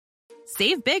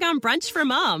Save big on brunch for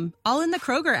mom, all in the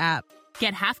Kroger app.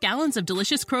 Get half gallons of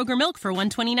delicious Kroger milk for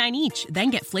 $1.29 each.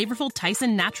 Then get flavorful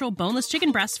Tyson natural boneless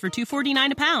chicken breasts for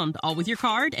 $2.49 a pound, all with your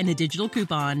card and a digital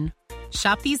coupon.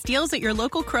 Shop these deals at your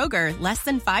local Kroger, less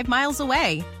than 5 miles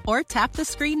away. Or tap the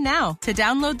screen now to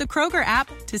download the Kroger app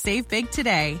to save big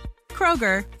today.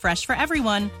 Kroger, fresh for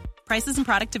everyone. Prices and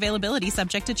product availability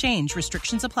subject to change.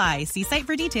 Restrictions apply. See site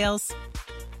for details.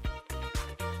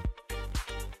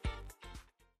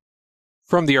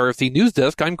 From the RFC News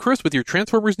Desk, I'm Chris with your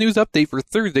Transformers News Update for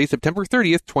Thursday, September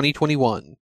 30th,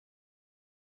 2021.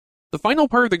 The final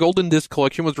part of the Golden Disc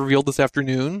collection was revealed this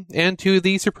afternoon, and to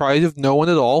the surprise of no one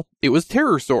at all, it was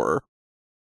Terrorsaur.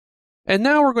 And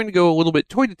now we're going to go a little bit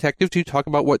toy detective to talk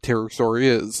about what Terrorsaur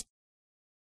is.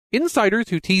 Insiders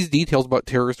who teased details about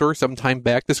Terrorsaur some time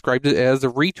back described it as a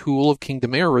retool of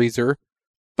Kingdom Airazor,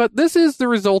 but this is the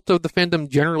result of the fandom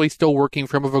generally still working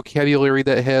from a vocabulary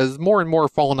that has more and more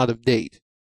fallen out of date.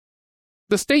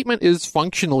 The statement is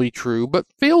functionally true, but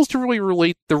fails to really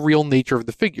relate the real nature of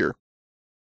the figure.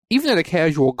 Even at a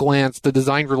casual glance, the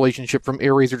design relationship from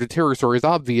Airazor to Terrorsaur is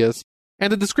obvious,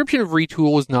 and the description of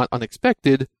retool is not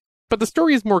unexpected, but the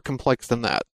story is more complex than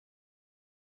that.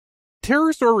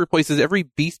 Terrorsaur replaces every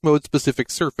Beast Mode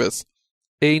specific surface,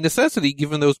 a necessity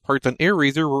given those parts on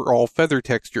Airazor were all feather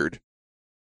textured.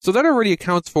 So that already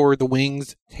accounts for the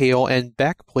wings, tail, and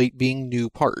backplate being new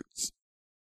parts.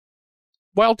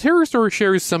 While Terrorsaur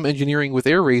shares some engineering with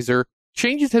Airazor,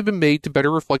 changes have been made to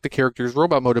better reflect the character's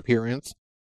robot mode appearance,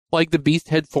 like the beast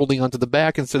head folding onto the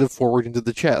back instead of forward into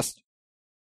the chest.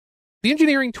 The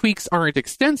engineering tweaks aren't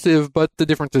extensive, but the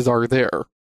differences are there.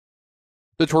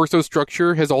 The torso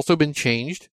structure has also been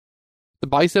changed, the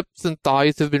biceps and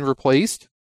thighs have been replaced,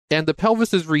 and the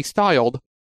pelvis is restyled,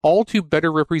 all to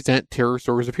better represent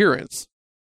Terrorsaur's appearance.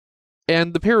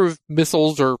 And the pair of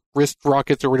missiles or wrist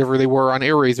rockets or whatever they were on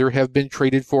Airazor have been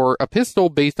traded for a pistol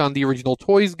based on the original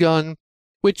Toys gun,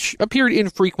 which appeared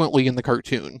infrequently in the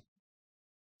cartoon.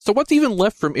 So what's even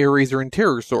left from Airazor and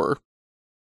Terrorsaur?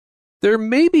 There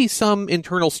may be some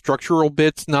internal structural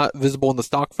bits not visible in the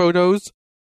stock photos,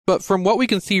 but from what we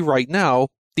can see right now,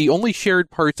 the only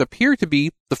shared parts appear to be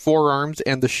the forearms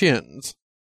and the shins.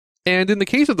 And in the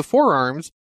case of the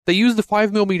forearms, they use the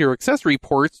 5mm accessory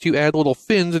ports to add little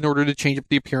fins in order to change up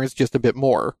the appearance just a bit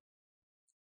more.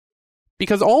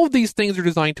 Because all of these things are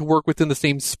designed to work within the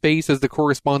same space as the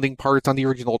corresponding parts on the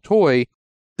original toy,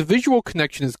 the visual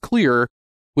connection is clear,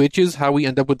 which is how we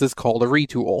end up with this called a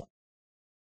retool.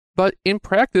 But in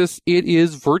practice, it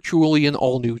is virtually an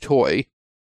all-new toy.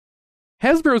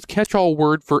 Hasbro's catch-all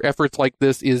word for efforts like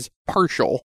this is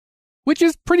partial, which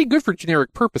is pretty good for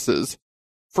generic purposes.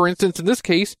 For instance, in this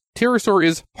case, Terrorsaur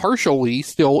is partially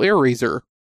still Airazor,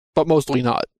 but mostly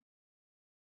not.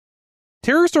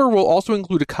 Terrorsaur will also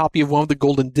include a copy of one of the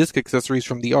Golden Disc accessories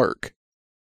from the Ark.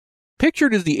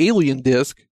 Pictured is the Alien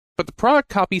Disc, but the product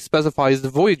copy specifies the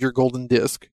Voyager Golden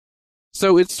Disc,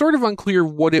 so it's sort of unclear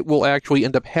what it will actually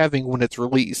end up having when it's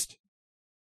released.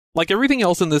 Like everything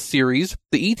else in this series,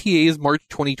 the ETA is March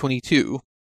 2022,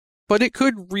 but it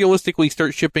could realistically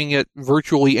start shipping at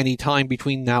virtually any time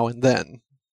between now and then.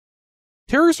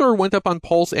 Terrorsaur went up on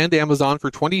Pulse and Amazon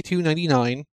for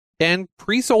 $22.99, and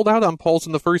pre-sold out on Pulse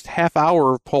in the first half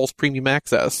hour of Pulse Premium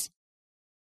Access.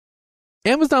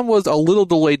 Amazon was a little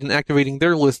delayed in activating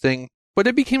their listing, but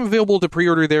it became available to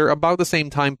pre-order there about the same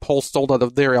time Pulse sold out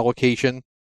of their allocation,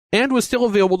 and was still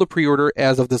available to pre-order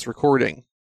as of this recording.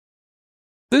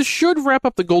 This should wrap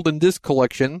up the Golden Disc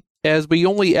collection, as we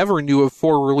only ever knew of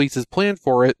 4 releases planned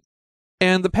for it,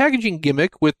 and the packaging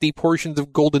gimmick with the portions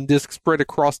of Golden Disc spread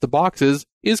across the boxes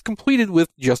is completed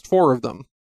with just 4 of them.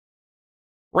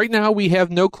 Right now, we have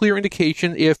no clear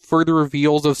indication if further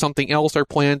reveals of something else are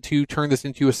planned to turn this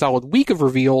into a solid week of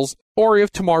reveals, or if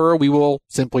tomorrow we will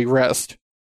simply rest.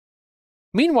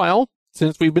 Meanwhile,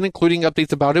 since we've been including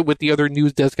updates about it with the other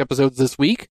News Desk episodes this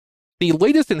week, the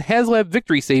latest in HasLab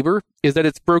Victory Saber is that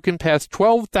it's broken past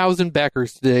 12,000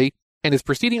 backers today, and is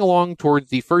proceeding along towards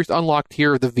the first unlocked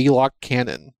tier of the V-Lock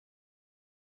cannon.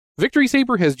 Victory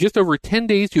Saber has just over 10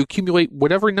 days to accumulate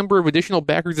whatever number of additional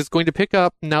backers it's going to pick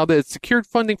up now that it's secured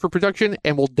funding for production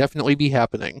and will definitely be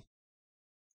happening.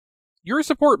 Your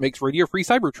support makes Radio Free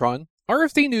Cybertron,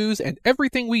 RFC News, and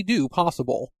everything we do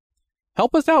possible.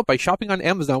 Help us out by shopping on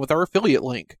Amazon with our affiliate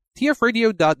link,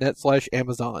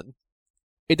 tfradio.net/Amazon.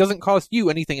 It doesn't cost you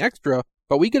anything extra,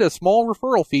 but we get a small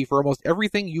referral fee for almost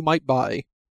everything you might buy.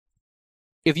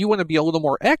 If you want to be a little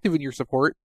more active in your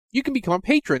support, you can become a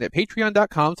patron at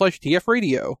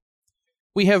patreon.com/tfradio.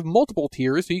 We have multiple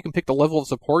tiers so you can pick the level of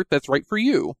support that's right for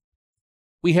you.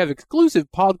 We have exclusive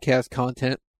podcast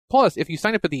content, Plus, if you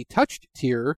sign up at the Touched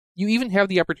tier, you even have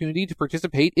the opportunity to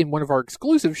participate in one of our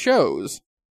exclusive shows.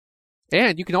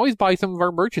 And you can always buy some of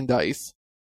our merchandise.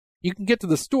 You can get to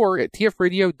the store at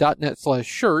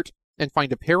tfradio.net/shirt and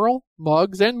find apparel,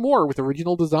 mugs, and more with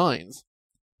original designs.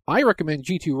 I recommend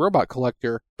G2 Robot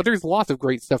Collector, but there's lots of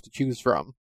great stuff to choose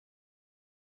from.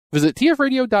 Visit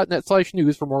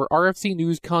tfradio.net/news for more RFC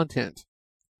news content.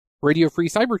 Radio Free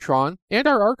Cybertron, and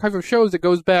our archive of shows that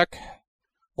goes back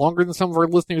longer than some of our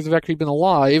listeners have actually been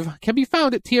alive, can be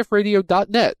found at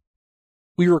tfradio.net.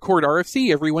 We record RFC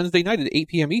every Wednesday night at 8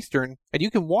 p.m. Eastern, and you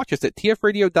can watch us at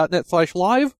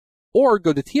tfradio.net/live, or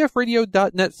go to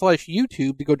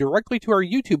tfradio.net/YouTube to go directly to our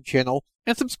YouTube channel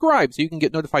and subscribe so you can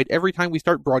get notified every time we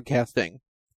start broadcasting.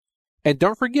 And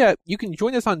don't forget, you can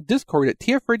join us on Discord at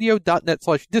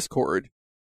tfradio.net/discord.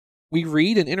 We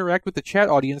read and interact with the chat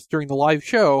audience during the live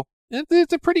show, and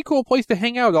it's a pretty cool place to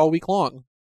hang out all week long.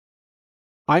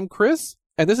 I'm Chris,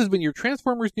 and this has been your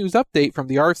Transformers News Update from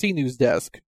the RFC News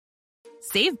Desk.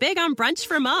 Save big on brunch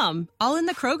for mom, all in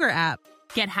the Kroger app.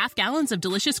 Get half gallons of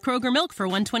delicious Kroger milk for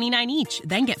 $1.29 each.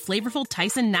 Then get flavorful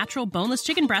Tyson natural boneless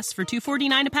chicken breasts for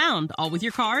 $2.49 a pound, all with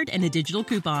your card and a digital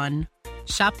coupon.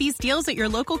 Shop these deals at your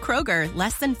local Kroger,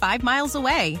 less than 5 miles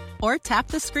away. Or tap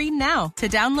the screen now to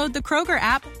download the Kroger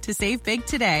app to save big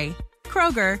today.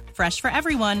 Kroger, fresh for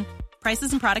everyone.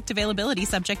 Prices and product availability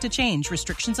subject to change.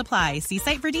 Restrictions apply. See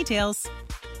site for details.